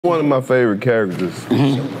One of my favorite characters.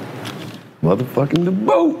 Motherfucking the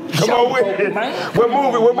boat. Come on with it.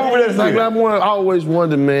 What movie is that? I always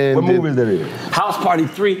wondered, man. What movie is that? House Party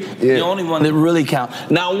 3, the only one that really counts.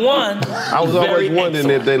 Now, 1, I was always wondering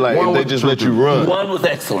if they just let you run. 1 was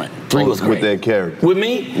excellent. 3 was great. With that character. With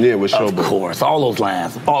me? Yeah, with Showboat. Of course, all those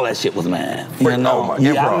lines, all that shit was mad. You know?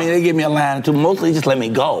 Yeah, I mean, they give me a line or two. Mostly just let me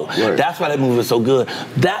go. Right. That's why that movie was so good.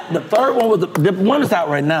 The third one was the one that's out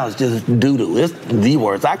right now is just doo-doo. It's the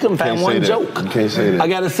worst. I couldn't find one joke. You can't say that. I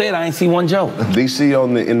gotta say it. I ain't see one joke. DC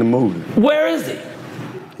in the movie. Where is he?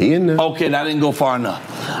 He in there. Okay, that didn't go far enough.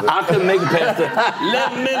 I couldn't make it past the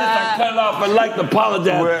 11 minutes I cut off. I'd like to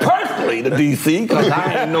apologize personally to DC, because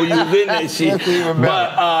I didn't know you was in that shit.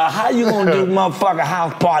 But how you gonna do motherfucking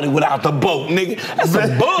house party without the boat, nigga? That's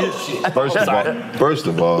some bullshit. First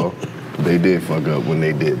of all, they did fuck up when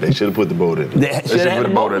they did. They should have put the boat in. They should have had the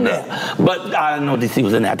boat in there. But I didn't know DC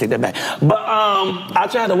was in there. I take that back. But I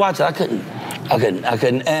tried to watch it. I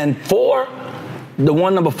couldn't. And 4, the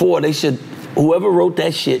one number 4, whoever wrote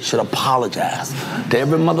that shit should apologize to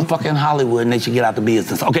every motherfucker in Hollywood, and they should get out the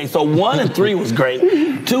business. Okay, so 1 and 3 was great.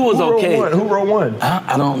 2 was okay. Who wrote 1?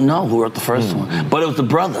 I don't know who wrote the first one, but it was the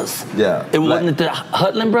brothers. Yeah. It wasn't the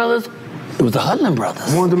Hudlin brothers. It was the Hudlin brothers.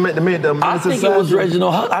 I think it was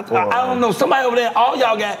Reginald Hudlin. I don't know. Somebody over there, all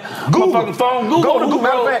y'all got motherfucking phone. Google.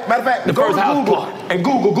 Matter of fact, the first house party. And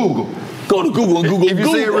Google. Go to Google and Google. If you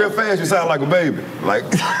say it real fast, you sound like a baby. Like,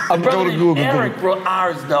 go to Google. Eric wrote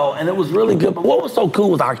ours though, and it was really good. But what was so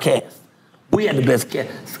cool was our cast. We had the best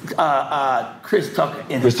cast. Chris Tucker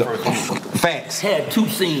in his first one. Facts. Had 2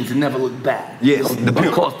 scenes and never looked back. Yes.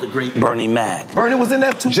 Of course, the great Bernie Mac. Bernie was in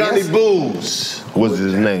that too. Johnny Booze was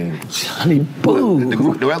his name. Johnny Booze.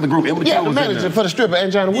 The other group, Immature was manager for the stripper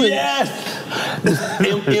and Johnny Williams.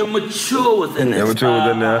 Yes. Immature was in there. Immature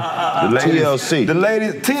was in there. TLC. The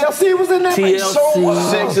ladies. TLC was in there.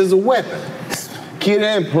 TLC. Sex is a weapon. Kid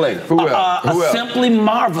and Play. Who else? Simply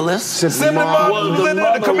Marvelous. Simply Marvelous was in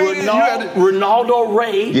there. The comedian. Ronaldo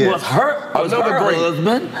Ray was her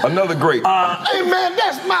husband. Another great. Hey man,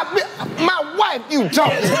 that's my wife you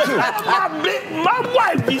talking to. my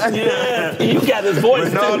wife. Yeah. You got his voice.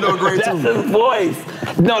 Ronaldo great too. That's his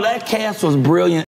voice. No, that cast was brilliant.